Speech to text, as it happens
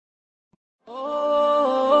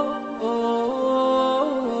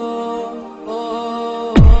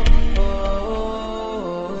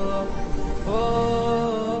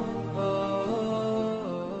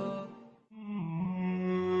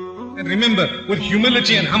remember, with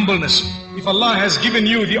humility and humbleness, if Allah has given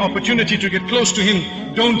you the opportunity to get close to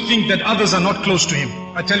Him, don't think that others are not close to Him.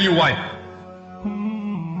 I tell you why.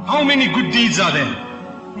 How many good deeds are there?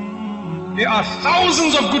 There are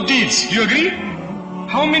thousands of good deeds. Do you agree?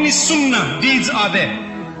 How many sunnah deeds are there?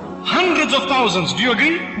 Hundreds of thousands. Do you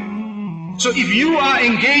agree? So if you are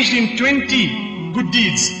engaged in 20 good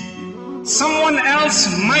deeds, someone else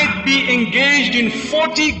might be engaged in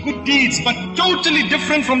 40 good deeds, but totally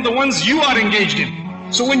different from the ones you are engaged in.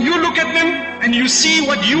 So when you look at them and you see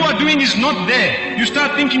what you are doing is not there, you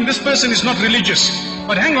start thinking this person is not religious.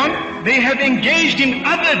 But hang on, they have engaged in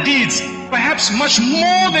other deeds, perhaps much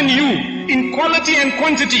more than you, in quality and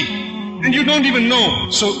quantity, and you don't even know.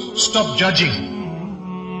 So stop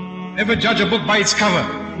judging. Never judge a book by its cover.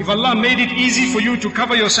 If Allah made it easy for you to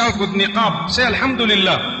cover yourself with niqab, say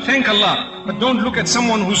Alhamdulillah, thank Allah. But don't look at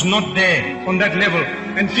someone who's not there on that level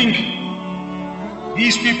and think,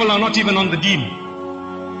 these people are not even on the deen.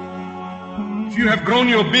 If you have grown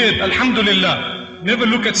your beard, Alhamdulillah, never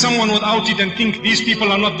look at someone without it and think, these people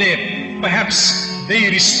are not there. Perhaps they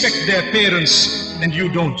respect their parents and you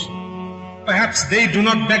don't. Perhaps they do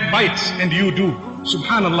not backbite and you do.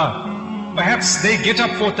 Subhanallah. Perhaps they get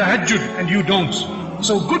up for tahajjud and you don't.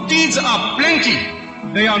 So good deeds are plenty.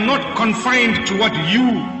 They are not confined to what you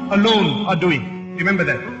alone are doing. Remember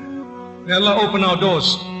that. May Allah open our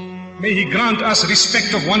doors. May He grant us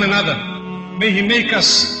respect of one another. May He make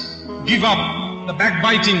us give up the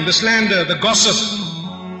backbiting, the slander, the gossip,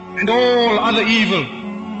 and all other evil.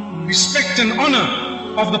 Respect and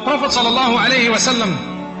honor of the Prophet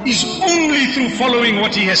ﷺ is only through following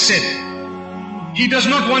what he has said. He does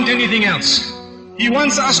not want anything else. He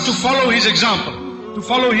wants us to follow his example, to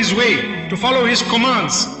follow his way, to follow his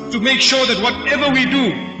commands, to make sure that whatever we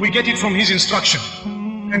do, we get it from his instruction,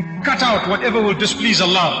 and cut out whatever will displease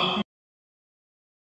Allah.